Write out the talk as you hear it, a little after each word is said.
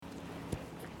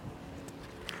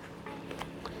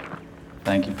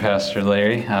Thank you, Pastor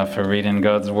Larry, for reading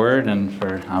God's Word and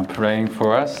for praying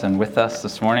for us and with us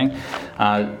this morning.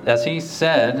 As he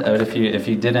said, if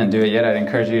you didn't do it yet, I'd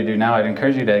encourage you to do now. I'd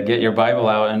encourage you to get your Bible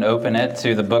out and open it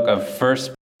to the book of 1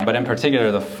 but in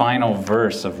particular, the final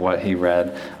verse of what he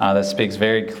read that speaks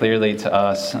very clearly to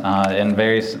us in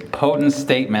very potent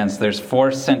statements. There's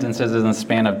 4 sentences in the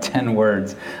span of 10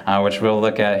 words, which we'll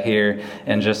look at here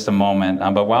in just a moment.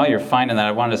 But while you're finding that,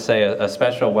 I wanted to say a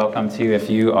special welcome to you if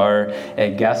you are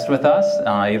a guest with us,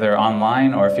 either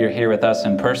online or if you're here with us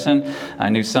in person. I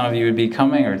knew some of you would be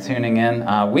coming or tuning in.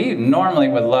 We normally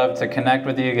would love to connect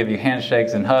with you, give you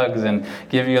handshakes and hugs, and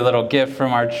give you a little gift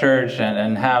from our church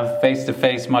and have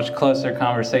face-to-face much closer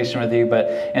conversation with you, but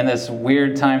in this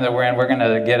weird time that we're in, we're going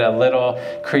to get a little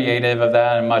creative of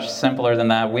that and much simpler than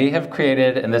that. We have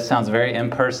created, and this sounds very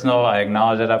impersonal, I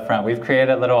acknowledge it up front, we've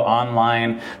created a little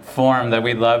online form that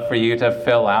we'd love for you to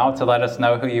fill out to let us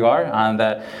know who you are,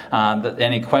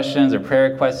 any questions or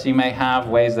prayer requests you may have,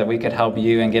 ways that we could help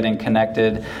you in getting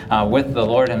connected with the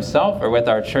Lord himself or with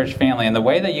our church family. And the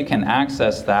way that you can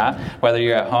access that, whether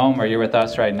you're at home or you're with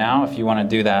us right now, if you want to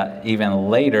do that even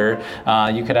later,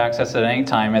 you could access it at any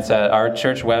time. It's at our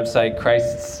church website,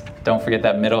 don't forget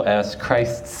that middle S,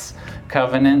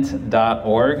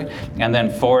 Christscovenant.org, and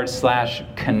then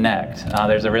 /connect.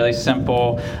 There's a really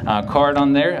simple card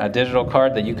on there, a digital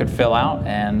card that you could fill out,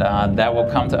 and that will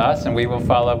come to us, and we will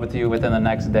follow up with you within the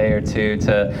next day or two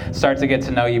to start to get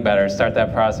to know you better, start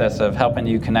that process of helping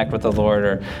you connect with the Lord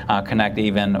or connect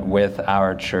even with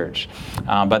our church.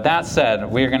 But that said,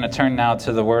 we're going to turn now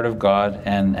to the Word of God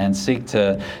and seek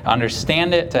to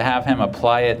understand it, to have Him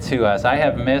apply it to us. I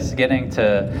have missed getting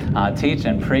to teach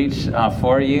and preach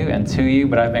for you and to you,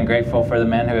 but I've been grateful for the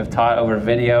men who have taught over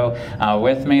video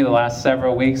with me the last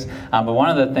several weeks. But one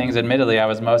of the things, admittedly, I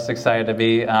was most excited to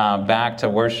be back to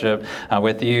worship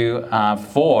with you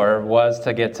for was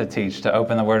to get to teach, to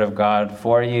open the Word of God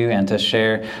for you and to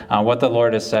share what the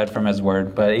Lord has said from His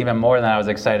Word. But even more than that, I was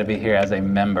excited to be here as a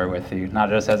member with you, not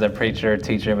just as a preacher,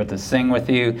 teacher, but to sing with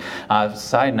you.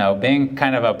 Side note, being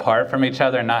kind of apart from each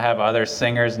other and not have other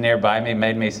singers nearby me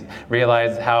made me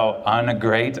realize how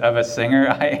ungreat of a singer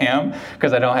I am,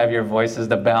 because I don't have your voices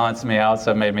to balance me out.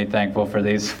 So it made me thankful for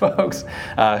these folks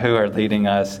who are leading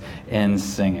us in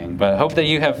singing. But I hope that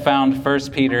you have found 1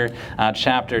 Peter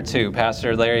chapter 2.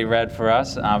 Pastor Larry read for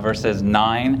us verses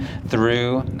 9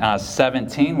 through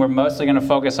 17. We're mostly going to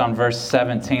focus on verse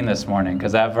 17 this morning,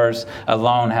 because that verse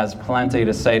alone has plenty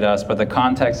to say to us, but the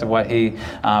context of what he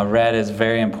read is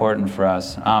very important for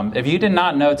us. If you did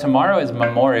not know, tomorrow is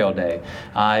Memorial Day.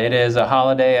 It is a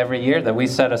holiday every year that we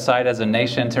set aside as a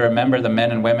nation to remember the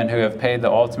men and women who have paid the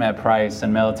ultimate price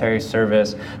in military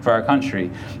service for our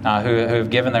country, who have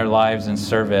given their lives in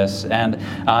service. And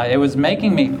it was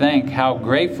making me think how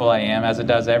grateful I am, as it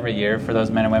does every year, for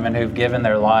those men and women who've given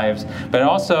their lives. But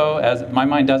also, as my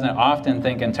mind doesn't often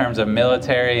think in terms of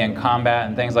military and combat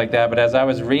and things like that, but as I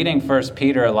was reading 1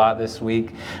 Peter a lot this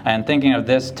week and thinking of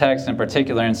this text in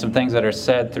particular and some things that are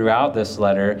said throughout this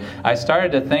letter, I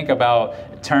started to think about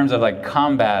terms of like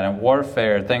combat and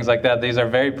warfare, things like that. These are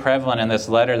very prevalent in this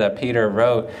letter that Peter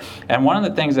wrote. And one of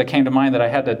the things that came to mind that I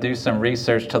had to do some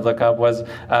research to look up was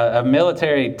a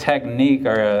military technique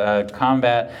or a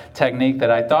combat technique that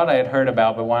I thought I had heard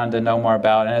about but wanted to know more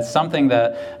about. And it's something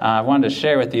that I wanted to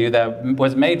share with you that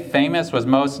was made famous, was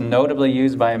most notably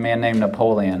used by a man named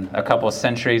Napoleon a couple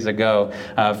centuries ago,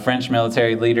 a French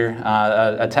military leader,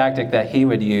 a tactic that he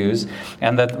would use.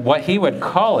 And that what he would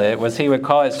call it was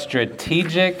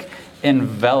strategic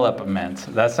envelopment.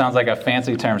 That sounds like a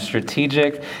fancy term,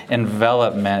 strategic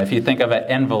envelopment. If you think of an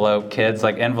envelope, kids,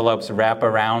 like envelopes wrap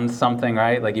around something,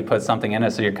 right? Like you put something in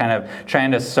it, so you're kind of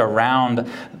trying to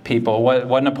surround people.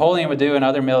 What Napoleon would do and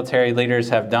other military leaders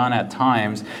have done at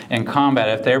times in combat,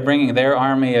 if they're bringing their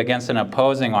army against an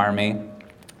opposing army,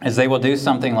 is they will do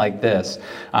something like this.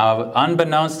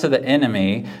 Unbeknownst to the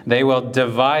enemy, they will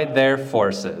divide their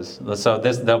forces. So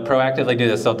they'll proactively do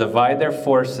this. They'll divide their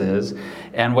forces,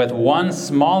 and with one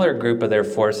smaller group of their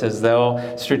forces,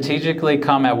 they'll strategically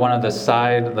come at one of the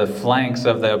flanks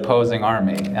of the opposing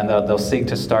army, and they'll seek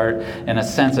to start, in a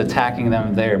sense, attacking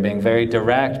them there, being very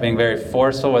direct, being very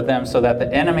forceful with them, so that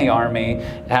the enemy army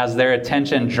has their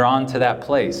attention drawn to that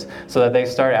place, so that they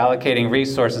start allocating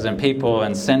resources and people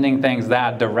and sending things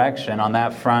that direction on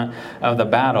that front of the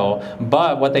battle.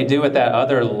 But what they do with that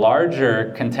other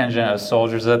larger contingent of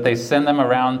soldiers is that they send them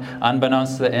around,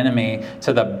 unbeknownst to the enemy,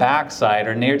 to the backside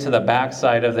or near to the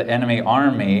backside of the enemy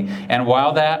army. And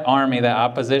while that army, that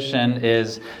opposition,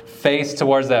 is faced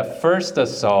towards that first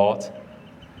assault,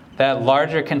 that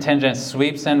larger contingent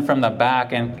sweeps in from the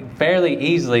back and fairly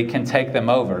easily can take them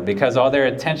over because all their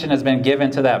attention has been given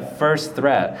to that first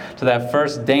threat, to that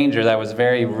first danger that was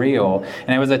very real.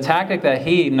 And it was a tactic that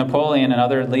Napoleon, and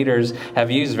other leaders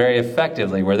have used very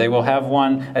effectively, where they will have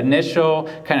one initial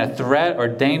kind of threat or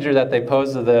danger that they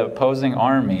pose to the opposing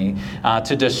army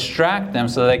to distract them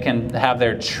so they can have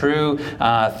their true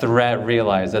threat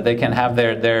realized, that they can have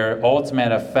their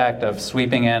ultimate effect of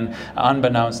sweeping in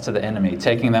unbeknownst to the enemy,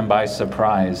 taking them by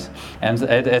surprise. And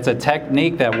it's a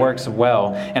technique that works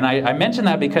well. And I mention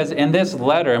that because in this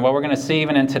letter, and what we're going to see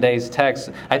even in today's text,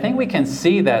 I think we can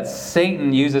see that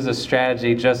Satan uses a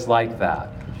strategy just like that.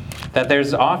 That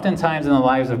there's oftentimes in the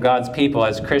lives of God's people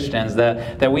as Christians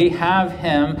that we have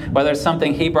him, whether it's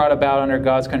something he brought about under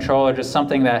God's control or just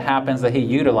something that happens that he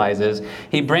utilizes,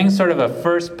 he brings sort of a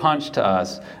first punch to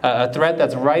us, a threat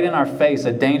that's right in our face,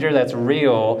 a danger that's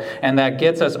real, and that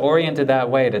gets us oriented that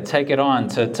way to take it on,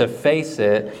 to face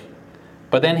it.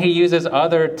 But then he uses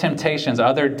other temptations,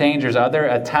 other dangers, other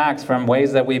attacks from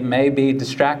ways that we may be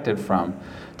distracted from.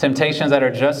 Temptations that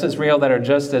are just as real, that are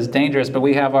just as dangerous, but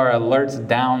we have our alerts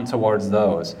down towards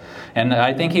those. And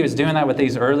I think he was doing that with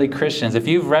these early Christians. If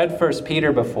you've read 1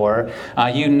 Peter before,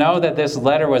 you know that this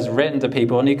letter was written to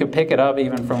people, and you could pick it up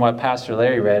even from what Pastor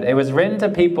Larry read. It was written to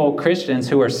people, Christians,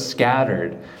 who were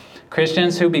scattered.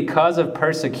 Christians who, because of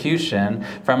persecution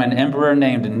from an emperor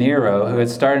named Nero, who had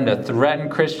started to threaten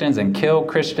Christians and kill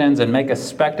Christians and make a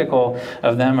spectacle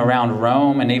of them around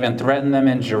Rome and even threaten them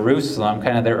in Jerusalem,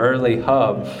 kind of their early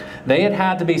hub, they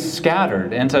had to be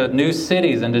scattered into new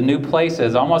cities, into new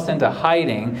places, almost into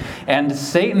hiding. And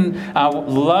Satan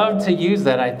loved to use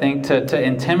that, I think, to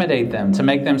intimidate them, to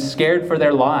make them scared for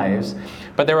their lives.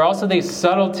 But there were also these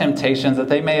subtle temptations that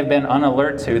they may have been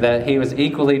unalert to that he was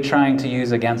equally trying to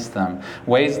use against them.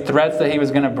 Threats that he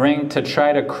was going to bring to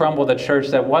try to crumble the church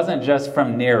that wasn't just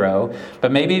from Nero,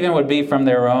 but maybe even would be from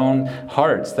their own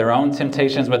hearts, their own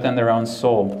temptations within their own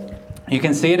soul. You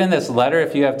can see it in this letter.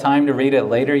 If you have time to read it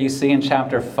later, you see in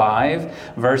chapter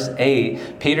 5, verse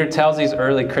 8, Peter tells these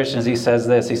early Christians, he says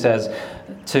this, he says,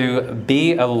 to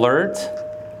be alert,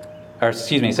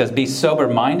 he says, be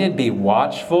sober-minded, be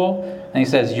watchful. And he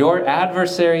says, your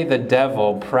adversary, the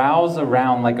devil, prowls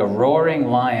around like a roaring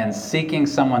lion seeking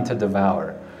someone to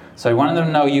devour. So he wanted them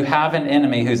to know you have an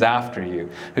enemy who's after you,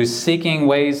 who's seeking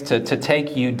ways to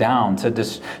take you down, to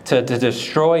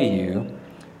destroy you.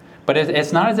 But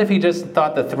it's not as if he just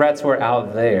thought the threats were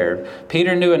out there.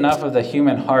 Peter knew enough of the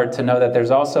human heart to know that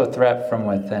there's also a threat from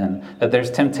within, that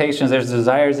there's temptations, there's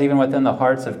desires even within the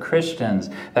hearts of Christians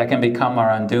that can become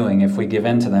our undoing if we give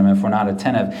in to them, if we're not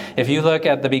attentive. If you look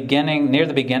at the beginning, near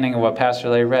the beginning of what Pastor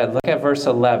Larry read, look at verse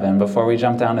 11 before we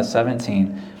jump down to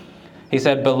 17. He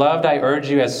said, beloved, I urge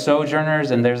you as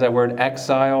sojourners, and there's that word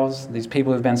exiles, these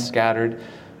people who've been scattered,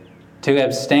 to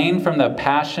abstain from the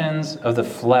passions of the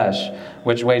flesh,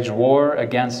 which wage war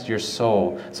against your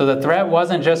soul. So the threat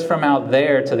wasn't just from out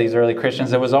there to these early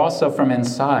Christians. It was also from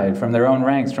inside, from their own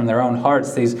ranks, from their own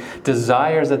hearts, these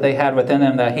desires that they had within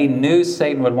them that he knew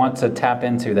Satan would want to tap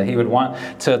into, that he would want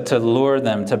to lure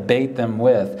them, to bait them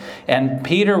with. And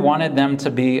Peter wanted them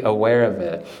to be aware of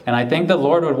it. And I think the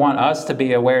Lord would want us to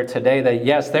be aware today that,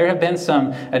 yes, there have been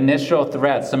some initial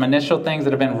threats, some initial things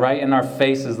that have been right in our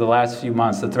faces the last few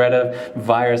months. The threat of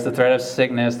virus, the threat of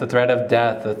sickness, the threat of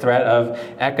death, the threat of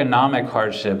economic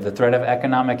hardship, the threat of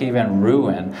economic even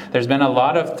ruin. There's been a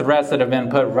lot of threats that have been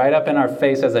put right up in our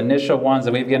face as initial ones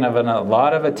that we've given a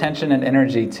lot of attention and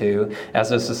energy to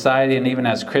as a society and even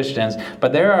as Christians.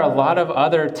 But there are a lot of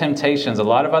other temptations, a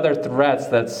lot of other threats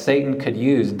that Satan could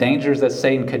use, dangers that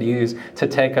Satan could use to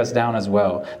take us down as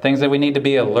well. Things that we need to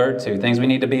be alert to, things we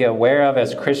need to be aware of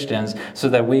as Christians so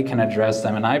that we can address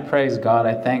them. And I praise God,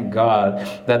 I thank God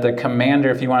that the commander,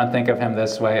 if you want to think of him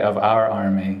this way, of our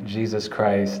army, Jesus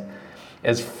Christ,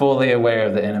 is fully aware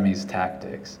of the enemy's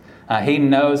tactics. He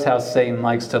knows how Satan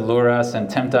likes to lure us and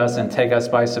tempt us and take us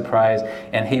by surprise,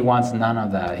 and he wants none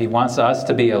of that. He wants us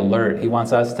to be alert. He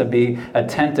wants us to be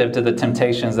attentive to the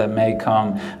temptations that may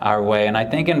come our way. And I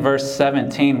think in verse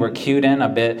 17, we're cued in a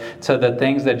bit to the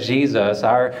things that Jesus,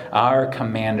 our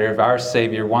commander, our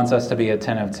Savior, wants us to be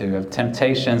attentive to, of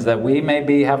temptations that we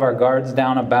maybe have our guards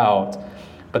down about,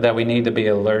 but that we need to be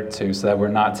alert to so that we're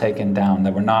not taken down,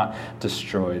 that we're not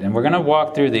destroyed. And we're going to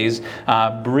walk through these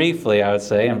briefly, I would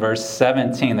say, in verse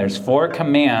 17. There's 4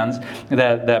 commands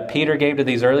that Peter gave to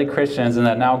these early Christians and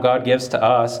that now God gives to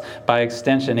us by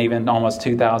extension, even almost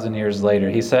 2,000 years later.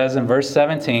 He says in verse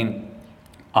 17,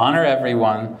 honor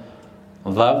everyone,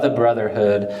 love the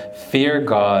brotherhood, fear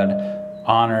God,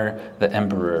 honor the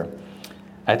emperor.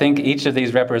 I think each of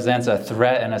these represents a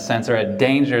threat in a sense, or a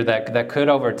danger that could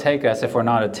overtake us if we're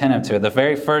not attentive to it. The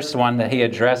very first one that he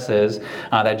addresses,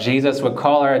 that Jesus would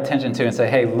call our attention to and say,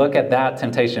 hey, look at that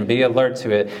temptation, be alert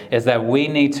to it, is that we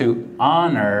need to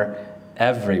honor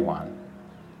everyone.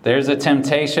 There's a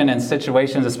temptation in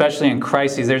situations, especially in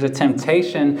crises, there's a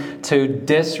temptation to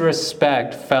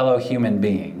disrespect fellow human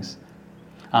beings.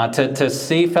 To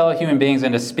see fellow human beings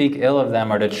and to speak ill of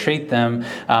them or to treat them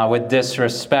with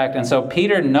disrespect. And so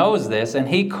Peter knows this, and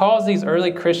he calls these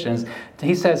early Christians,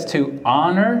 he says, to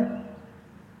honor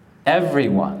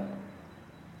everyone.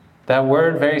 That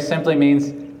word very simply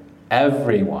means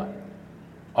everyone,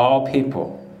 all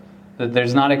people.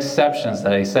 There's not exceptions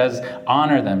that he says,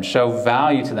 honor them, show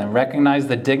value to them, recognize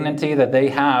the dignity that they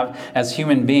have as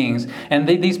human beings. And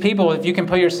these people, if you can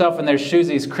put yourself in their shoes,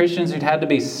 these Christians who'd had to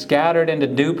be scattered into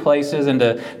new places and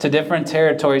to different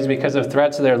territories because of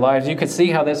threats to their lives, you could see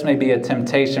how this may be a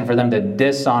temptation for them to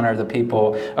dishonor the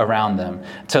people around them,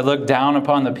 to look down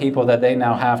upon the people that they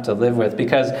now have to live with,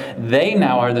 because they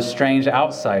now are the strange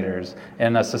outsiders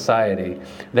in a society.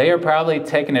 They are probably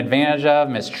taken advantage of,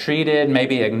 mistreated,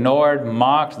 maybe ignored,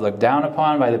 mocked, looked down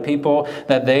upon by the people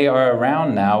that they are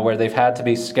around now, where they've had to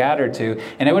be scattered to.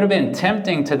 And it would have been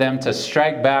tempting to them to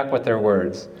strike back with their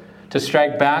words, to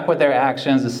strike back with their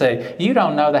actions, to say, you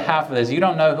don't know the half of this. You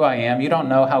don't know who I am. You don't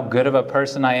know how good of a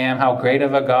person I am, how great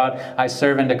of a God I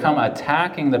serve, and to come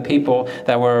attacking the people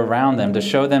that were around them, to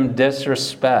show them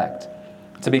disrespect,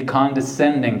 to be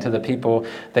condescending to the people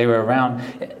they were around.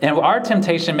 And our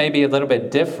temptation may be a little bit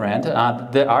different.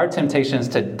 Our temptations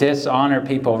to dishonor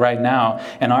people right now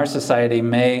in our society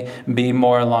may be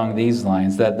more along these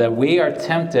lines, that we are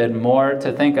tempted more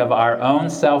to think of our own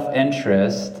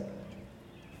self-interest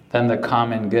than the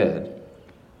common good.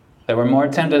 That we're more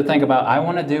tempted to think about, I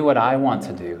want to do what I want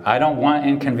to do. I don't want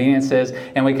inconveniences.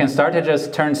 And we can start to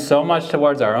just turn so much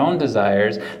towards our own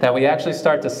desires that we actually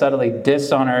start to subtly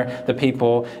dishonor the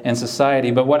people in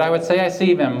society. But what I would say I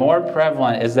see even more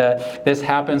prevalent is that this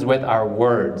happens with our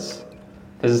words.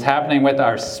 This is happening with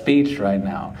our speech right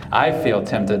now. I feel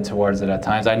tempted towards it at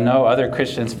times. I know other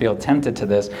Christians feel tempted to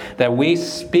this, that we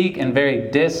speak in very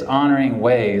dishonoring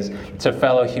ways to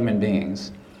fellow human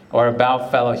beings, or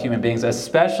about fellow human beings,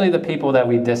 especially the people that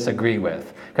we disagree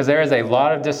with. Because there is a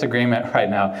lot of disagreement right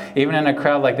now. Even in a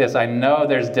crowd like this, I know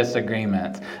there's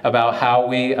disagreement about how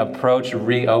we approach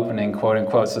reopening,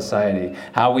 quote-unquote, society.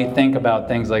 How we think about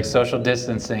things like social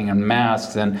distancing and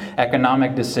masks and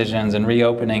economic decisions and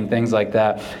reopening, things like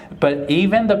that. But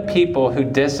even the people who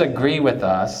disagree with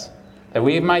us, that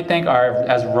we might think are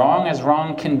as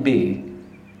wrong can be,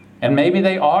 and maybe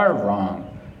they are wrong,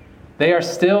 they are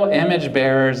still image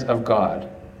bearers of God.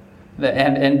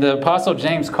 And the Apostle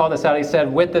James called this out. He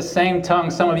said, with the same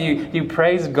tongue, some of you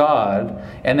praise God,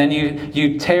 and then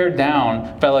you tear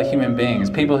down fellow human beings,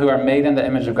 people who are made in the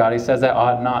image of God. He says that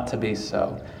ought not to be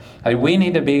so. We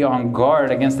need to be on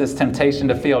guard against this temptation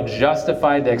to feel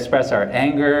justified to express our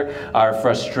anger, our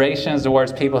frustrations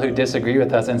towards people who disagree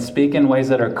with us, and speak in ways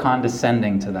that are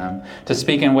condescending to them, to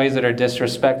speak in ways that are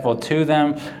disrespectful to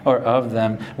them or of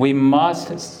them. We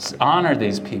must honor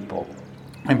these people.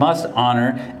 We must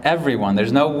honor everyone.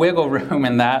 There's no wiggle room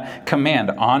in that command.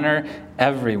 Honor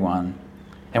everyone.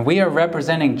 And we are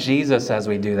representing Jesus as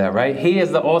we do that, right? He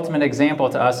is the ultimate example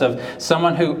to us of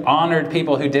someone who honored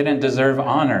people who didn't deserve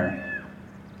honor.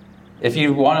 If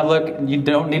you want to look, you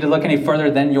don't need to look any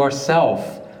further than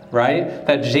yourself, right?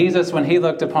 That Jesus, when he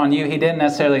looked upon you, he didn't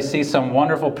necessarily see some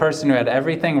wonderful person who had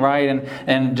everything right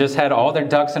and just had all their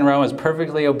ducks in a row, was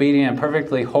perfectly obedient and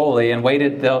perfectly holy, and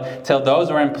waited till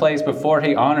those were in place before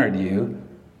he honored you.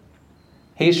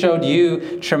 He showed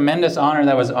you tremendous honor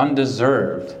that was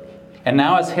undeserved. And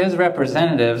now as his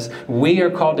representatives, we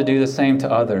are called to do the same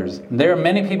to others. There are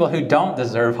many people who don't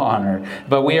deserve honor,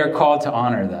 but we are called to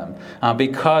honor them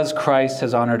because Christ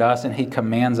has honored us and he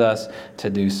commands us to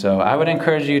do so. I would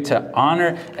encourage you to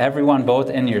honor everyone,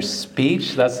 both in your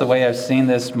speech. That's the way I've seen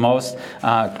this most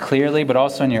clearly, but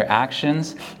also in your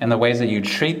actions and the ways that you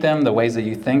treat them, the ways that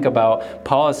you think about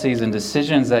policies and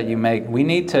decisions that you make. We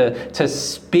need to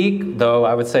speak, though,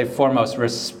 I would say foremost,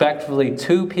 respectfully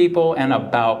to people and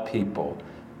about people.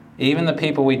 Even the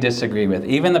people we disagree with,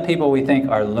 even the people we think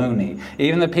are loony,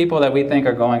 even the people that we think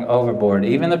are going overboard,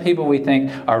 even the people we think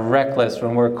are reckless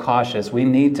when we're cautious. We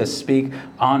need to speak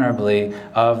honorably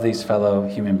of these fellow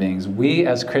human beings. We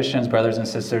as Christians, brothers and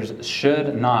sisters,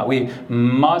 we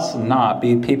must not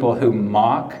be people who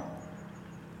mock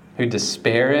who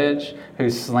disparage, who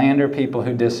slander people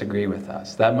who disagree with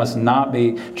us. That must not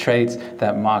be traits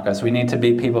that mock us. We need to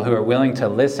be people who are willing to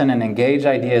listen and engage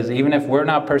ideas, even if we're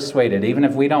not persuaded, even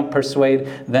if we don't persuade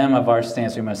them of our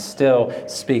stance. We must still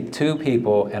speak to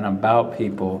people and about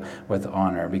people with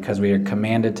honor, because we are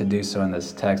commanded to do so in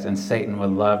this text. And Satan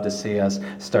would love to see us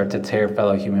start to tear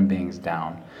fellow human beings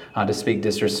down, to speak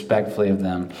disrespectfully of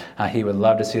them. He would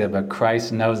love to see that, but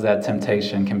Christ knows that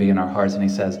temptation can be in our hearts, and he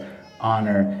says,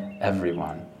 honor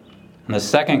everyone. And the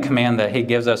second command that he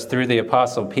gives us through the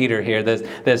Apostle Peter here,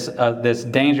 this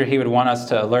danger he would want us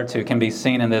to alert to, can be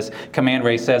seen in this command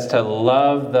where he says to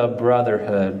love the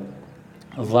brotherhood.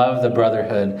 Love the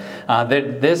brotherhood.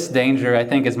 This danger, I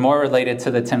think, is more related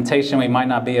to the temptation we might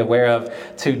not be aware of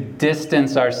to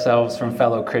distance ourselves from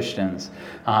fellow Christians.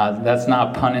 That's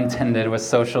not pun intended with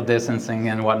social distancing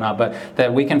and whatnot, but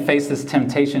that we can face this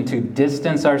temptation to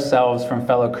distance ourselves from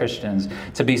fellow Christians,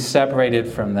 to be separated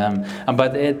from them.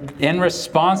 But in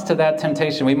response to that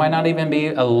temptation, we might not even be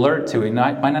alert to, we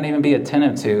might not even be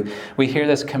attentive to, we hear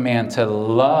this command to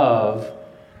love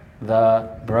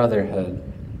the brotherhood.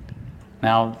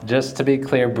 Now, just to be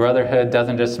clear, brotherhood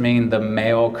doesn't just mean the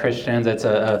male Christians. It's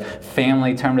a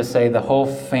family term to say the whole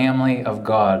family of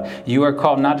God. You are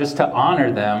called not just to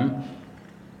honor them,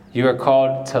 you are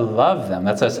called to love them.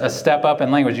 That's a step up in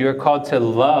language. You are called to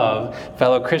love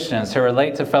fellow Christians, to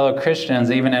relate to fellow Christians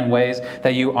even in ways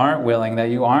that you aren't willing,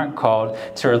 that you aren't called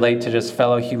to relate to just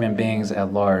fellow human beings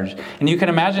at large. And you can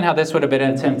imagine how this would have been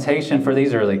a temptation for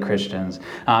these early Christians,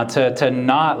 to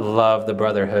not love the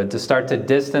brotherhood, to start to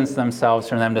distance themselves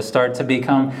from them, to start to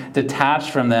become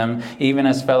detached from them, even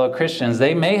as fellow Christians.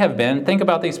 They may have been, think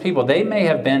about these people, they may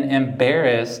have been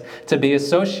embarrassed to be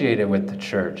associated with the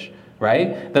church.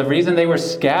 Right? The reason they were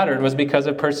scattered was because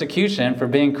of persecution for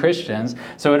being Christians.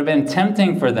 So it would have been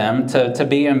tempting for them to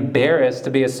be embarrassed to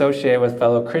be associated with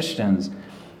fellow Christians.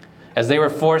 As they were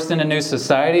forced into new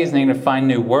societies, needing to find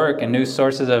new work and new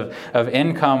sources of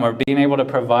income or being able to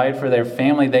provide for their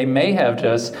family, they may have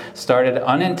just started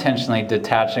unintentionally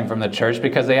detaching from the church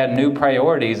because they had new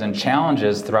priorities and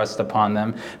challenges thrust upon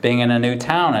them, being in a new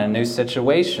town and a new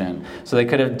situation. So they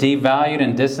could have devalued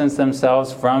and distanced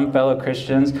themselves from fellow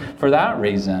Christians for that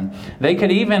reason. They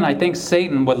could even, I think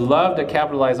Satan would love to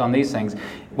capitalize on these things.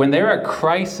 When there are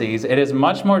crises, it is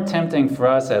much more tempting for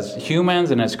us as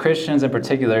humans and as Christians in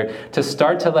particular to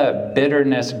start to let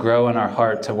bitterness grow in our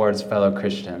heart towards fellow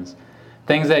Christians.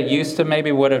 Things that used to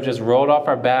maybe would have just rolled off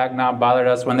our back, not bothered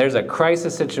us. When there's a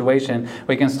crisis situation,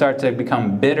 we can start to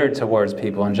become bitter towards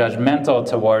people and judgmental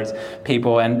towards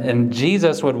people. And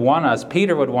Jesus would want us,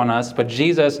 Peter would want us, but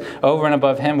Jesus, over and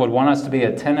above him, would want us to be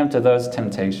attentive to those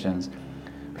temptations.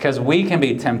 Because we can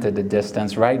be tempted to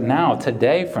distance right now,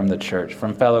 today, from the church,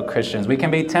 from fellow Christians. We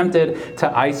can be tempted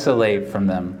to isolate from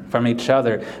them, from each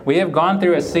other. We have gone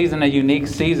through a unique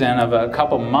season of a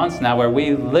couple months now where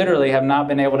we literally have not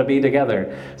been able to be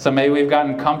together. So maybe we've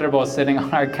gotten comfortable sitting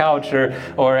on our couch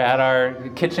or at our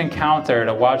kitchen counter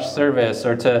to watch service,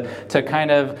 or to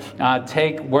kind of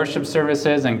take worship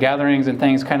services and gatherings and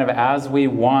things kind of as we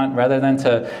want, rather than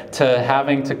to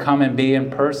having to come and be in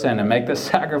person and make the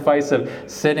sacrifice of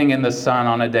sitting in the sun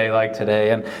on a day like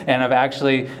today and of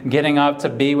actually getting up to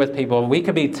be with people. We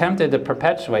could be tempted to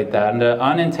perpetuate that and to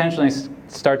unintentionally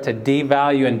start to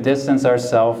devalue and distance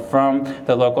ourselves from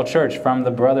the local church, from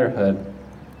the brotherhood.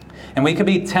 And we could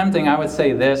be tempting, I would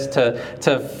say this,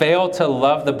 to fail to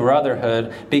love the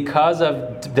brotherhood because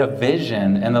of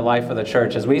division in the life of the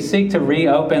church. As we seek to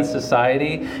reopen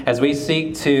society, as we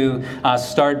seek to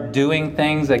start doing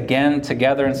things again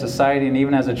together in society and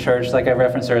even as a church, like I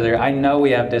referenced earlier, I know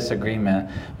we have disagreement.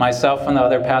 Myself and the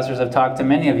other pastors have talked to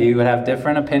many of you who have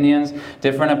different opinions,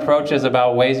 different approaches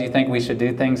about ways you think we should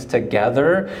do things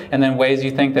together, and then ways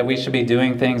you think that we should be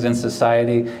doing things in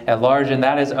society at large, and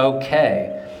that is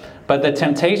okay. But the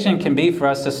temptation can be for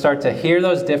us to start to hear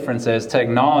those differences, to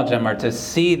acknowledge them or to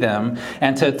see them,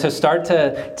 and to start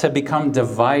to become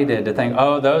divided, to think,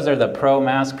 oh, those are the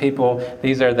pro-mask people,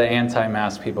 these are the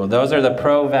anti-mask people. Those are the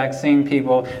pro-vaccine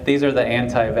people, these are the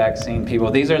anti-vaccine people.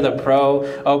 These are the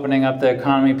pro-opening up the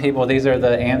economy people, these are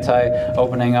the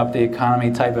anti-opening up the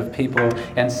economy type of people.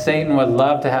 And Satan would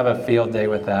love to have a field day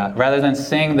with that. Rather than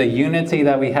seeing the unity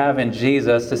that we have in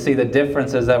Jesus, to see the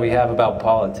differences that we have about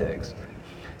politics.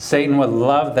 Satan would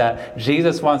love that.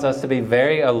 Jesus wants us to be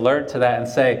very alert to that and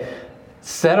say,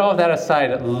 set all that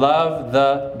aside. Love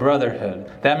the brotherhood.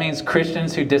 That means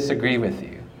Christians who disagree with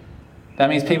you.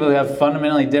 That means people who have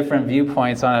fundamentally different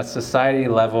viewpoints on a society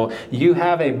level. You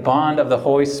have a bond of the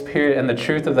Holy Spirit and the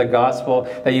truth of the gospel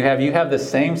that you have. You have the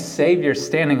same Savior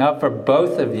standing up for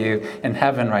both of you in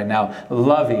heaven right now.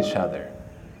 Love each other.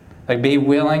 Like, be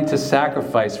willing to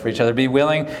sacrifice for each other. Be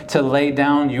willing to lay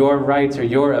down your rights or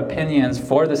your opinions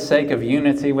for the sake of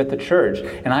unity with the church.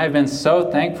 And I have been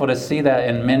so thankful to see that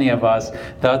in many of us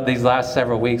these last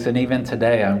several weeks, and even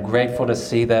today. I'm grateful to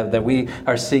see that we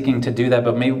are seeking to do that,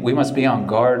 but we must be on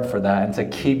guard for that and to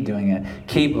keep doing it.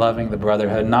 Keep loving the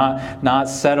brotherhood, not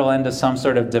settle into some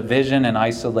sort of division and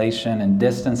isolation and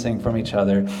distancing from each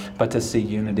other, but to see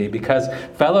unity. Because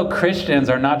fellow Christians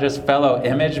are not just fellow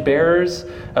image bearers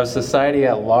of society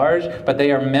at large, but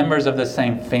they are members of the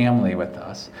same family with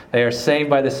us. They are saved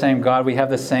by the same God. We have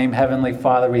the same Heavenly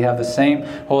Father. We have the same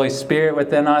Holy Spirit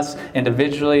within us.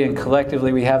 Individually and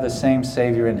collectively, we have the same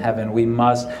Savior in heaven. We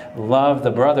must love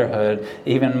the brotherhood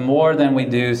even more than we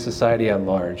do society at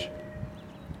large.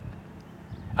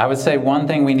 I would say one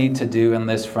thing we need to do in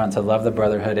this front to love the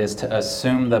brotherhood is to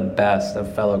assume the best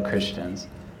of fellow Christians.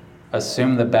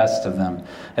 Assume the best of them.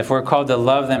 If we're called to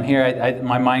love them here,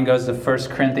 my mind goes to 1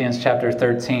 Corinthians chapter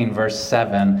 13, verse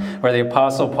 7, where the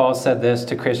Apostle Paul said this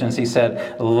to Christians. He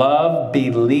said, "Love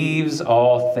believes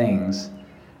all things."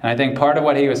 And I think part of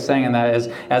what he was saying in that is,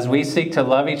 as we seek to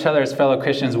love each other as fellow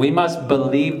Christians, we must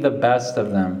believe the best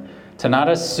of them. To not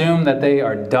assume that they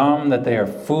are dumb, that they are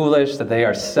foolish, that they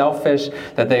are selfish,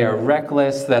 that they are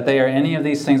reckless, that they are any of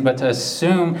these things, but to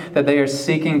assume that they are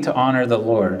seeking to honor the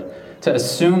Lord. To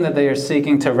assume that they are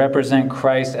seeking to represent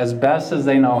Christ as best as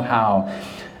they know how.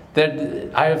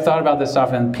 I have thought about this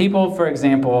often. People, for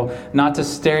example, not to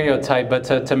stereotype,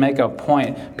 but to make a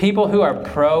point. People who are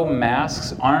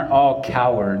pro-masks aren't all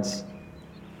cowards.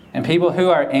 And people who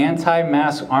are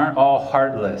anti-mask aren't all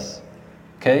heartless.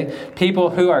 Okay? People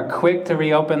who are quick to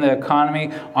reopen the economy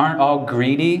aren't all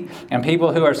greedy, and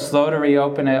people who are slow to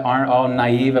reopen it aren't all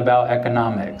naive about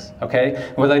economics. Okay?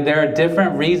 Well, there are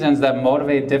different reasons that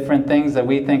motivate different things that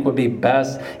we think would be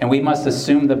best, and we must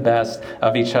assume the best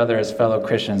of each other as fellow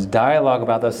Christians. Dialogue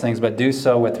about those things, but do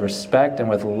so with respect and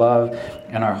with love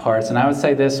in our hearts. And I would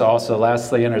say this also,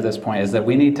 lastly, under this point, is that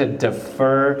we need to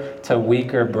defer to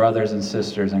weaker brothers and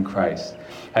sisters in Christ.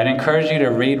 I'd encourage you to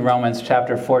read Romans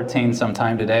chapter 14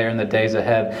 sometime today or in the days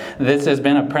ahead. This has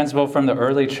been a principle from the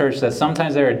early church that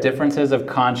sometimes there are differences of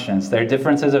conscience. There are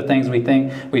differences of things we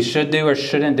think we should do or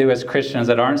shouldn't do as Christians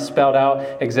that aren't spelled out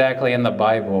exactly in the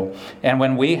Bible. And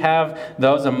when we have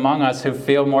those among us who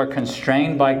feel more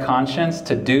constrained by conscience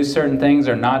to do certain things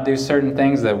or not do certain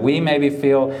things that we maybe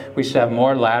feel we should have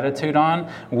more latitude on,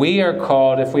 we are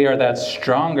called, if we are that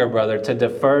stronger brother, to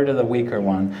defer to the weaker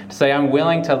one. To say, I'm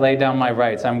willing to lay down my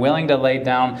rights. I'm willing to lay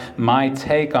down my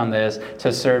take on this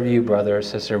to serve you, brother or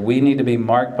sister. We need to be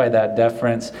marked by that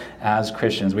deference as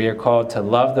Christians. We are called to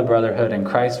love the brotherhood, and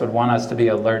Christ would want us to be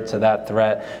alert to that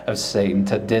threat of Satan,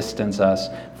 to distance us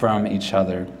from each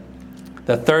other.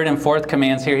 The third and fourth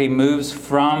commands here, he moves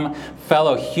from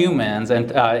fellow humans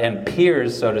and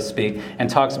peers, so to speak, and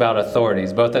talks about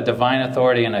authorities, both a divine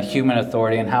authority and a human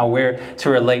authority, and how we're to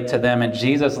relate to them. And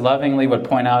Jesus lovingly would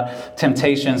point out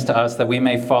temptations to us that we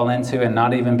may fall into and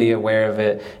not even be aware of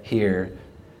it here.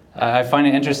 I find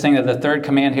it interesting that the third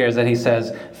command here is that he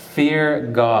says, fear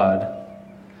God.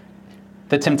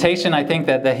 The temptation, I think,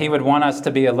 that he would want us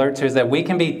to be alert to is that we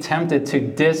can be tempted to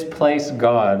displace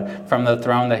God from the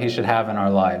throne that he should have in our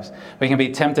lives. We can be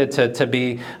tempted to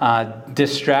be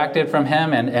distracted from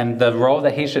him and the role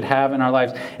that he should have in our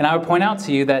lives. And I would point out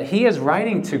to you that he is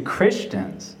writing to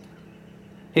Christians.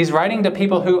 He's writing to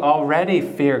people who already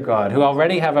fear God, who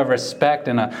already have a respect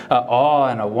and a awe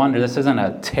and a wonder. This isn't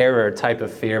a terror type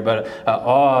of fear, but an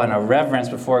awe and a reverence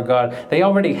before God. They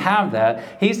already have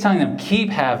that. He's telling them, keep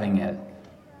having it.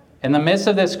 In the midst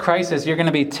of this crisis, you're going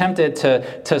to be tempted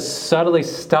to subtly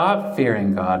stop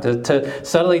fearing God, to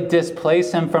subtly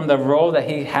displace him from the role that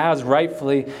he has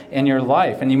rightfully in your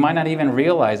life. And you might not even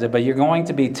realize it, but you're going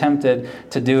to be tempted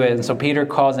to do it. And so Peter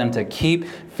calls them to keep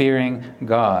fearing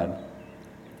God.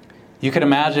 You could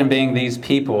imagine being these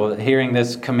people, hearing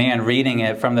this command, reading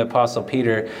it from the Apostle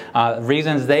Peter,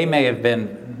 reasons they may have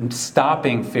been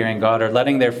stopping fearing God or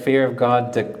letting their fear of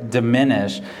God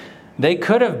diminish. They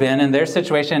could have been, in their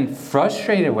situation,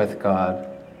 frustrated with God,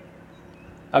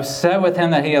 upset with him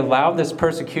that he allowed this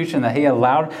persecution, that he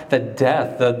allowed the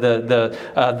death,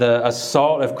 the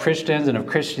assault of Christians and of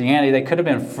Christianity. They could have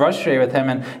been frustrated with him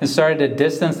and started to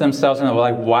distance themselves and they were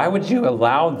like, why would you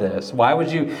allow this? Why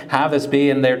would you have this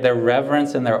be? And their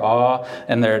reverence and their awe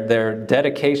and their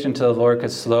dedication to the Lord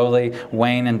could slowly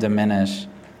wane and diminish.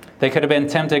 They could have been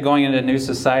tempted going into a new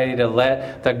society to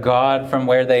let the God from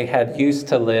where they had used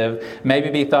to live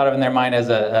maybe be thought of in their mind as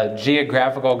a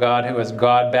geographical God who is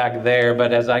God back there.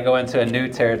 But as I go into a new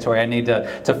territory, I need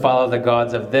to follow the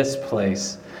gods of this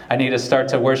place. I need to start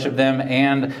to worship them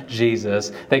and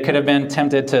Jesus. They could have been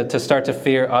tempted to start to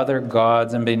fear other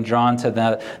gods and being drawn to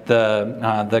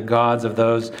the gods of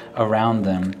those around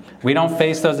them. We don't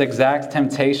face those exact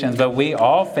temptations, but we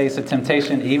all face a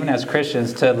temptation, even as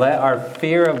Christians, to let our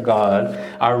fear of God,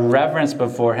 our reverence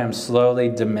before Him, slowly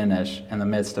diminish in the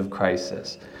midst of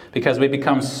crisis. Because we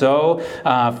become so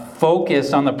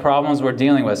focused on the problems we're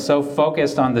dealing with, so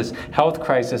focused on this health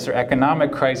crisis or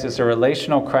economic crisis or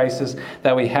relational crisis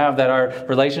that we have, that our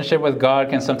relationship with God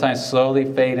can sometimes slowly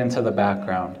fade into the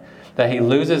background. That He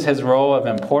loses His role of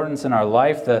importance in our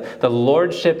life, the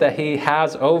lordship that He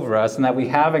has over us and that we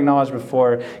have acknowledged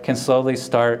before can slowly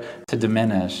start to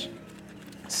diminish.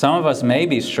 Some of us may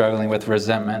be struggling with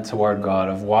resentment toward God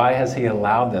of why has He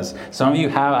allowed this. Some of you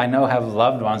I know have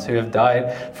loved ones who have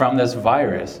died from this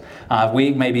virus.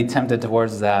 We may be tempted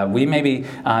towards that. We may be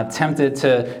tempted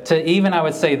to even, I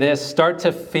would say this, start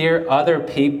to fear other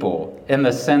people in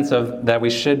the sense of that we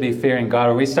should be fearing God,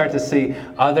 or we start to see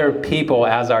other people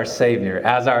as our Savior,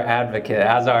 as our advocate,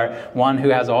 as our one who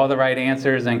has all the right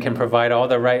answers and can provide all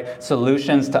the right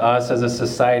solutions to us as a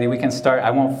society. We can start,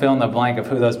 I won't fill in the blank of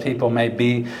who those people may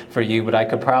be for you, but I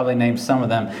could probably name some of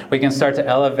them. We can start to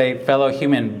elevate fellow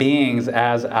human beings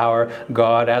as our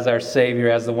God, as our Savior,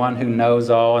 as the one who knows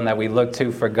all and that we look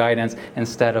to for guidance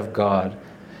instead of God.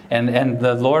 And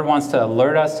the Lord wants to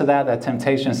alert us to that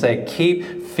temptation, say,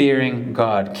 keep fearing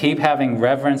God. Keep having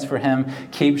reverence for Him.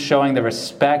 Keep showing the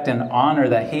respect and honor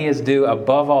that He is due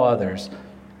above all others.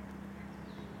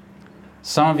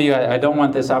 Some of you, I don't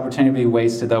want this opportunity to be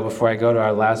wasted, though, before I go to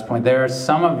our last point. There are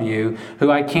some of you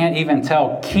who I can't even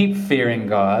tell keep fearing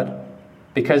God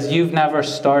because you've never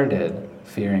started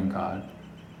fearing God.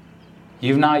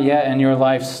 You've not yet in your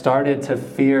life started to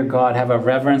fear God, have a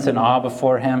reverence and awe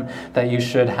before Him that you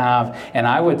should have. And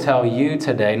I would tell you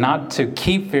today not to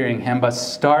keep fearing Him, but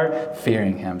start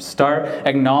fearing Him. Start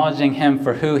acknowledging Him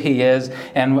for who He is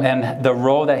and the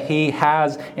role that He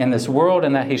has in this world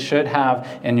and that He should have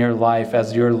in your life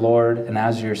as your Lord and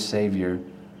as your Savior.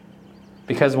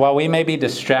 Because while we may be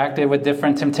distracted with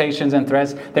different temptations and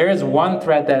threats, there is one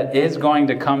threat that is going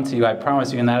to come to you, I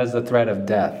promise you, and that is the threat of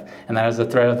death. And that is the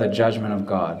threat of the judgment of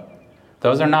God.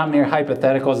 Those are not mere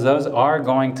hypotheticals. Those are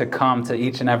going to come to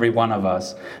each and every one of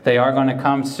us. They are going to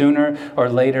come sooner or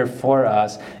later for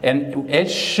us. And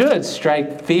it should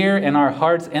strike fear in our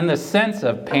hearts in the sense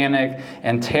of panic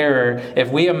and terror if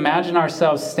we imagine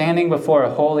ourselves standing before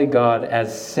a holy God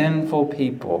as sinful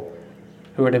people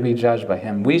who are to be judged by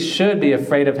Him. We should be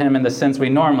afraid of Him in the sense we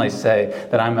normally say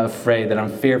that I'm afraid, that I'm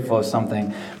fearful of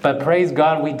something. But praise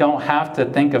God, we don't have to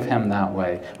think of Him that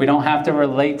way. We don't have to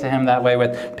relate to Him that way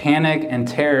with panic and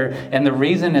terror. And the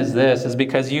reason is this, is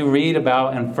because you read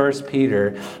about in 1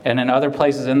 Peter and in other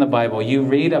places in the Bible, you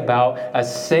read about a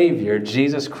Savior,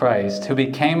 Jesus Christ, who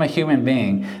became a human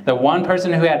being. The one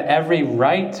person who had every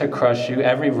right to crush you,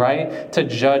 every right to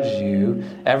judge you,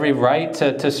 every right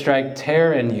to strike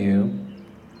terror in you,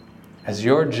 as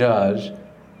your judge.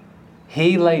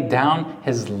 He laid down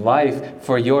His life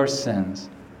for your sins,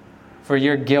 for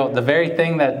your guilt, the very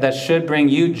thing that should bring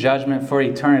you judgment for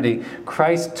eternity.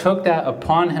 Christ took that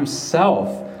upon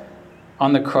Himself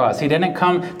on the cross. He didn't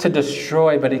come to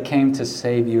destroy, but He came to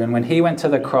save you. And when He went to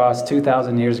the cross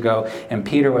 2,000 years ago, and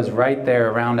Peter was right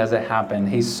there around as it happened,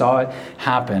 he saw it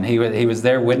happen. He was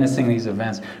there witnessing these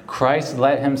events. Christ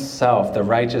let Himself, the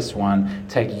righteous one,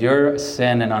 take your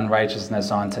sin and unrighteousness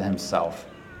onto Himself.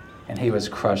 And He was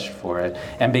crushed for it.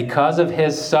 And because of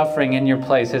His suffering in your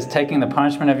place, His taking the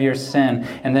punishment of your sin,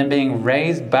 and then being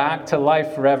raised back to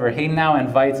life forever, He now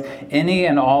invites any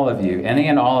and all of you, any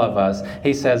and all of us.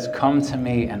 He says, come to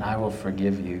me and I will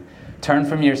forgive you. Turn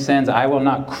from your sins. I will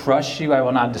not crush you. I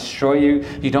will not destroy you.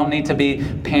 You don't need to be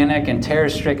panic and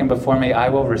terror-stricken before me. I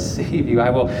will receive you. I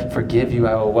will forgive you.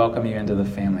 I will welcome you into the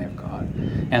family of God.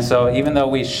 And so even though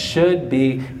we should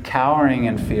be cowering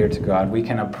in fear to God, we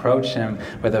can approach Him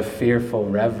with a fearful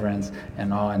reverence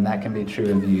and awe, and that can be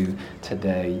true of you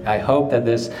today. I hope that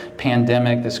this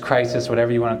pandemic, this crisis,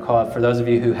 whatever you want to call it, for those of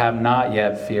you who have not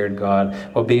yet feared God,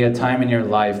 will be a time in your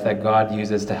life that God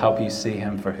uses to help you see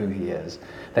Him for who He is.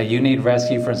 That you need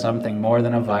rescue from something more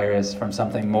than a virus, from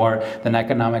something more than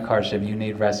economic hardship. You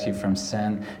need rescue from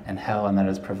sin and hell, and that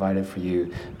is provided for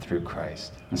you through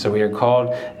Christ. And so we are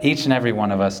called, each and every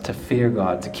one of us, to fear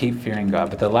God, to keep fearing God.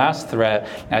 But the last threat,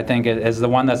 I think, is the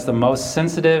one that's the most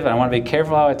sensitive. I want to be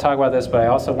careful how I talk about this, but I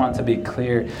also want to be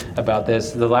clear about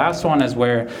this. The last one is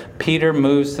where Peter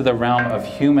moves to the realm of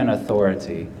human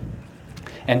authority.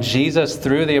 And Jesus,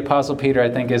 through the Apostle Peter, I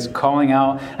think, is calling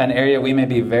out an area we may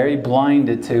be very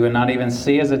blinded to and not even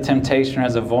see as a temptation or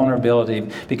as a vulnerability,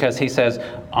 because he says,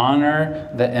 honor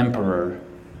the emperor.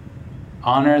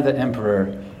 honor the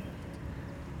emperor.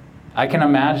 I can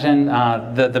imagine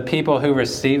the people who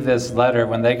received this letter,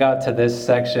 when they got to this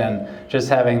section, just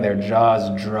having their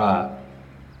jaws drop.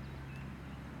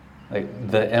 Like,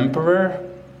 the emperor?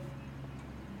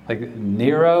 Like,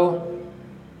 Nero?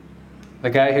 The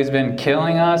guy who's been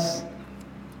killing us?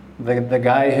 The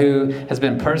guy who has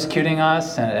been persecuting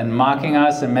us and mocking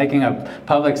us and making a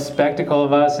public spectacle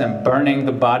of us and burning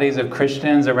the bodies of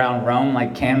Christians around Rome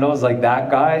like candles, like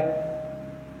that guy?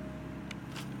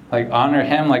 Like, honor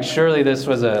him? Like, surely this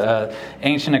was a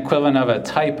ancient equivalent of a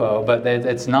typo, but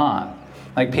it's not.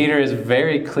 Like, Peter is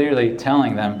very clearly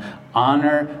telling them,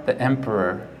 honor the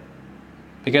emperor.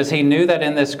 Because he knew that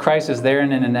in this crisis, there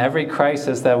and in every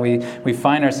crisis that we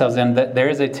find ourselves in, that there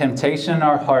is a temptation in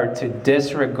our heart to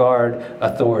disregard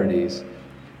authorities,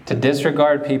 to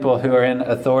disregard people who are in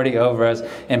authority over us.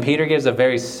 And Peter gives a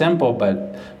very simple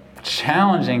but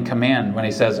challenging command when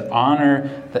he says,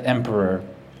 honor the emperor.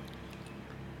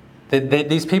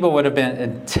 These people would have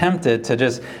been tempted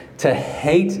to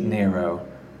hate Nero,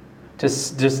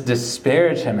 just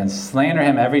disparage him and slander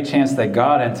him every chance they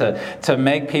got, and to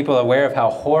make people aware of how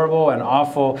horrible and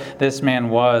awful this man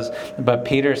was. But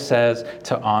Peter says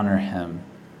to honor him.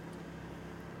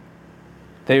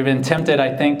 They've been tempted,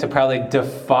 I think, to probably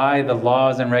defy the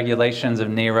laws and regulations of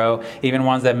Nero, even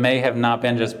ones that may have not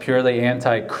been just purely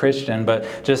anti-Christian,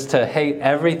 but just to hate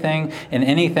everything and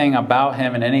anything about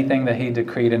him and anything that he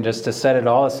decreed, and just to set it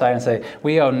all aside and say,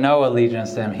 we owe no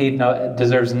allegiance to him. He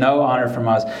deserves no honor from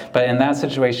us. But in that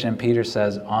situation, Peter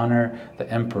says, honor the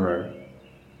emperor.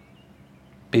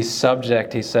 Be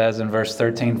subject, he says in verse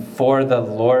 13, for the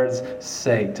Lord's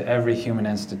sake, to every human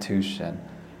institution.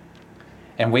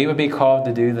 And we would be called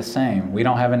to do the same. We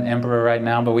don't have an emperor right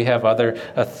now, but we have other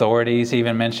authorities. He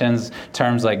even mentions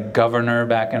terms like governor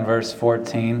back in verse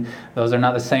 14. Those are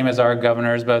not the same as our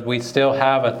governors, but we still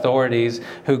have authorities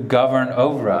who govern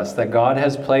over us, that God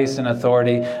has placed an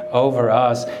authority over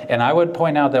us. And I would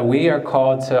point out that we are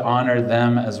called to honor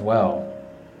them as well,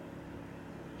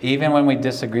 even when we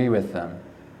disagree with them,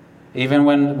 even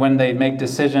when they make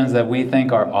decisions that we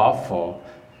think are awful.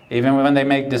 Even when they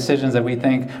make decisions that we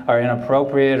think are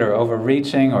inappropriate or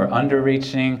overreaching or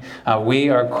underreaching, we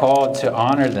are called to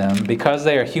honor them. Because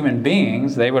they are human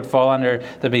beings, they would fall under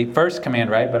the first command,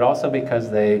 right? But also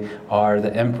because they are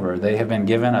the emperor. They have been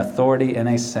given authority in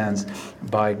a sense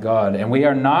by God. And we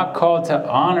are not called to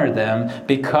honor them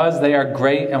because they are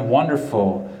great and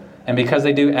wonderful, and because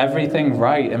they do everything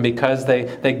right, and because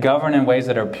they govern in ways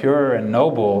that are pure and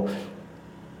noble.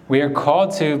 We are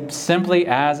called to simply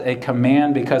as a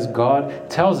command because God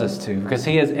tells us to, because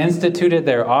he has instituted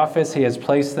their office, he has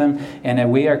placed them,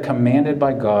 and we are commanded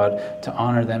by God to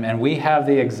honor them. And we have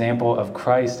the example of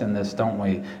Christ in this, don't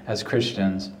we, as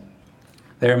Christians?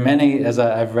 There are many, as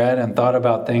I've read and thought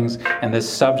about things in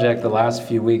this subject the last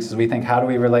few weeks, as we think, how do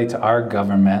we relate to our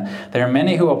government? There are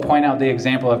many who will point out the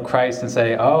example of Christ and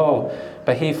say, oh,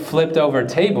 but he flipped over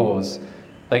tables.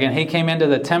 Like, and he came into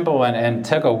the temple and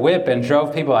took a whip and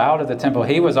drove people out of the temple.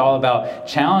 He was all about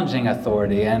challenging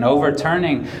authority and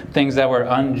overturning things that were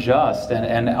unjust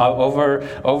and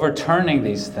overturning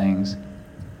these things.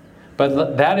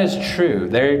 But that is true.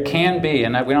 There can be,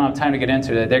 and we don't have time to get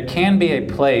into it, there can be a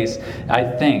place, I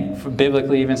think,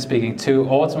 biblically even speaking, to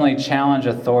ultimately challenge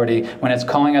authority when it's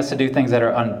calling us to do things that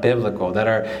are unbiblical, that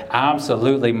are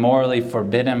absolutely morally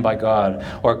forbidden by God,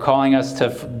 or calling us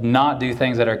to not do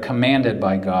things that are commanded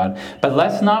by God. But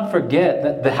let's not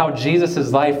forget how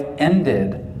Jesus' life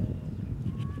ended.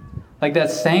 Like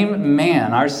that same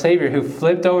man, our Savior, who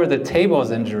flipped over the tables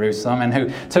in Jerusalem and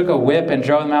who took a whip and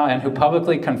drove them out and who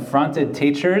publicly confronted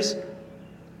teachers,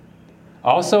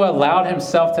 also allowed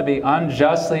himself to be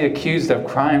unjustly accused of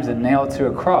crimes and nailed to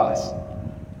a cross.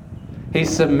 He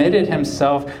submitted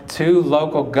himself to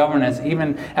local governance,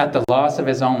 even at the loss of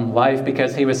his own life,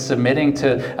 because he was submitting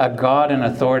to a God and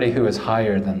authority who is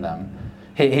higher than them.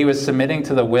 He was submitting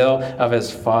to the will of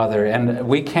his Father. And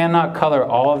we cannot color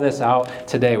all of this out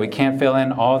today. We can't fill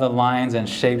in all the lines and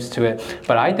shapes to it.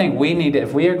 But I think we need,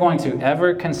 if we are going to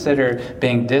ever consider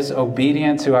being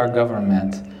disobedient to our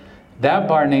government, that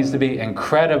bar needs to be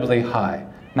incredibly high.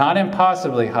 Not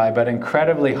impossibly high, but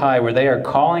incredibly high, where they are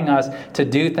calling us to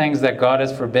do things that God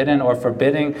has forbidden or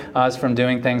forbidding us from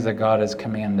doing things that God has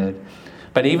commanded.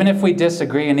 But even if we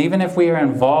disagree, and even if we are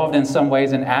involved in some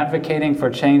ways in advocating for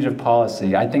change of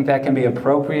policy, I think that can be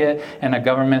appropriate in a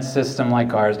government system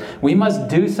like ours. We must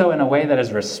do so in a way that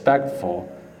is respectful,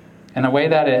 in a way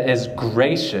that is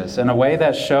gracious, in a way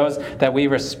that shows that we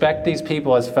respect these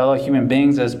people as fellow human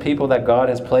beings, as people that God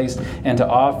has placed into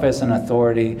office and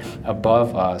authority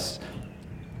above us.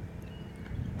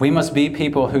 We must be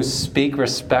people who speak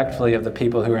respectfully of the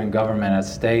people who are in government at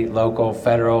state, local,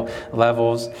 federal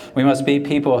levels. We must be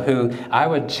people who, I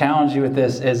would challenge you with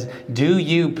this, is do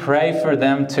you pray for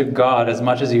them to God as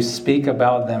much as you speak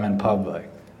about them in public?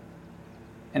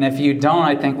 And if you don't,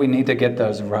 I think we need to get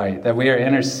those right. That we are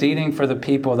interceding for the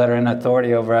people that are in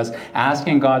authority over us,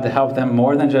 asking God to help them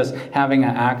more than just having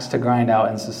an axe to grind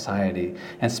out in society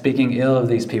and speaking ill of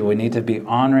these people. We need to be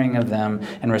honoring of them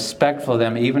and respectful of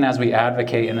them, even as we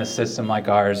advocate in a system like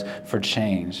ours for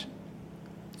change.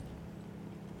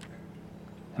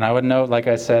 And I would note, like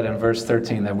I said in verse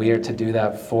 13, that we are to do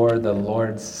that for the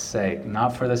Lord's sake,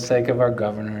 not for the sake of our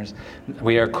governors.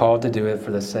 We are called to do it for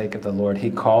the sake of the Lord.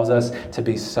 He calls us to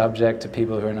be subject to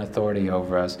people who are in authority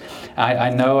over us. I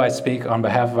know I speak on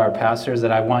behalf of our pastors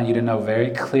that I want you to know very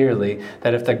clearly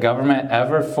that if the government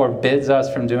ever forbids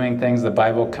us from doing things the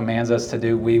Bible commands us to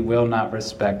do, we will not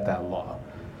respect that law.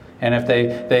 And if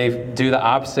they do the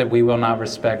opposite, we will not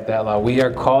respect that law. We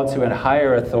are called to a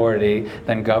higher authority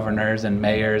than governors and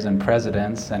mayors and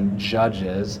presidents and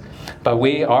judges. But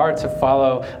we are to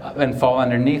follow and fall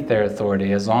underneath their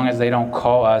authority as long as they don't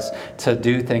call us to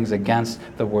do things against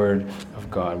the word of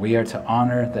God. We are to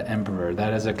honor the emperor.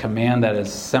 That is a command that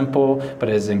is simple, but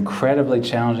is incredibly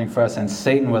challenging for us. And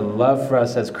Satan would love for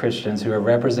us as Christians who are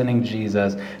representing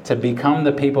Jesus to become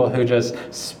the people who just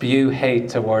spew hate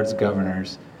towards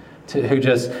governors, who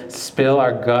just spill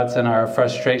our guts and our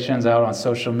frustrations out on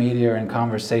social media and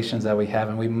conversations that we have.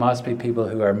 And we must be people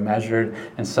who are measured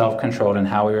and self-controlled in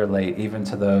how we relate, even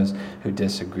to those who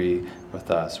disagree with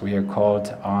us. We are called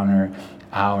to honor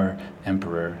our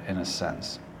emperor in a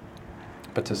sense,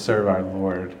 but to serve our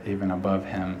Lord even above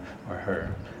him or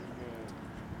her.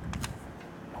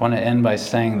 I want to end by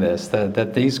saying this,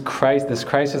 that this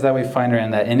crisis that we find her in,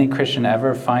 that any Christian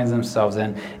ever finds themselves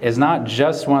in, is not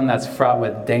just one that's fraught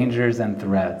with dangers and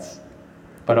threats,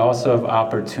 but also of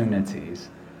opportunities.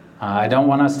 I don't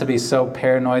want us to be so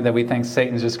paranoid that we think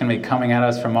Satan's just going to be coming at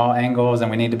us from all angles, and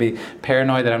we need to be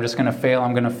paranoid that I'm just going to fail,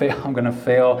 I'm going to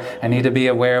fail. I need to be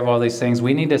aware of all these things.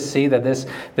 We need to see that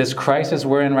this crisis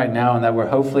we're in right now and that we're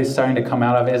hopefully starting to come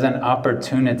out of is an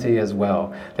opportunity as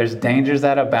well. There's dangers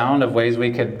that abound of ways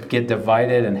we could get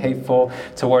divided and hateful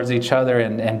towards each other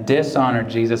and dishonor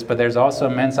Jesus, but there's also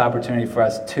immense opportunity for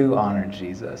us to honor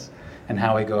Jesus and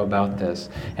how we go about this,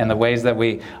 and the ways that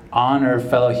we honor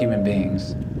fellow human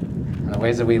beings, and the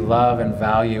ways that we love and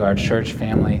value our church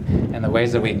family, and the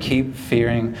ways that we keep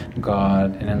fearing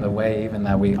God, and in the way even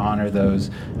that we honor those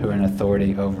who are in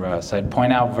authority over us. I'd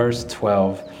point out verse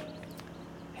 12.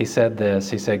 He said this,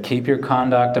 he said, "Keep your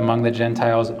conduct among the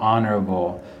Gentiles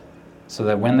honorable, so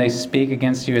that when they speak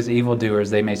against you as evildoers,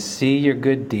 they may see your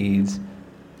good deeds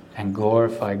and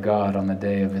glorify God on the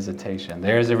day of visitation."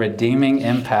 There is a redeeming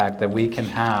impact that we can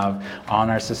have on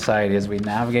our society as we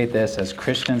navigate this as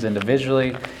Christians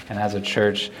individually and as a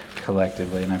church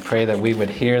collectively. And I pray that we would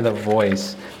hear the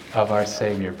voice of our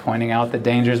Savior, pointing out the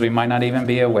dangers we might not even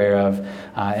be aware of,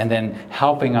 and then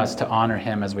helping us to honor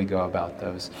him as we go about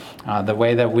those. The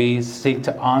way that we seek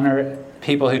to honor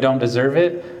people who don't deserve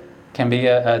it can be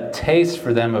a taste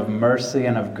for them of mercy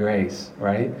and of grace,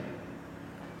 right?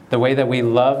 The way that we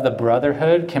love the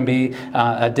brotherhood can be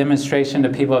a demonstration to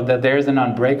people that there's an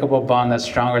unbreakable bond that's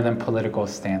stronger than political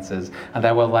stances and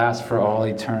that will last for all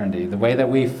eternity. The way that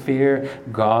we fear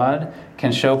God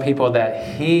can show people that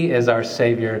he is our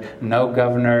Savior, no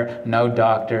governor, no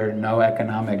doctor, no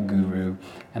economic guru.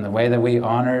 And the way that we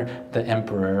honor the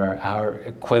emperor, or our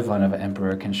equivalent of an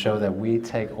emperor, can show that we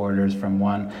take orders from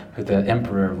one who the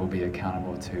emperor will be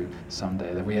accountable to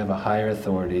someday, that we have a higher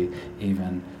authority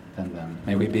even than them.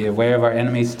 May we be aware of our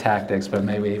enemy's tactics, but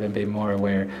may we even be more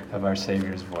aware of our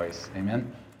Savior's voice. Amen.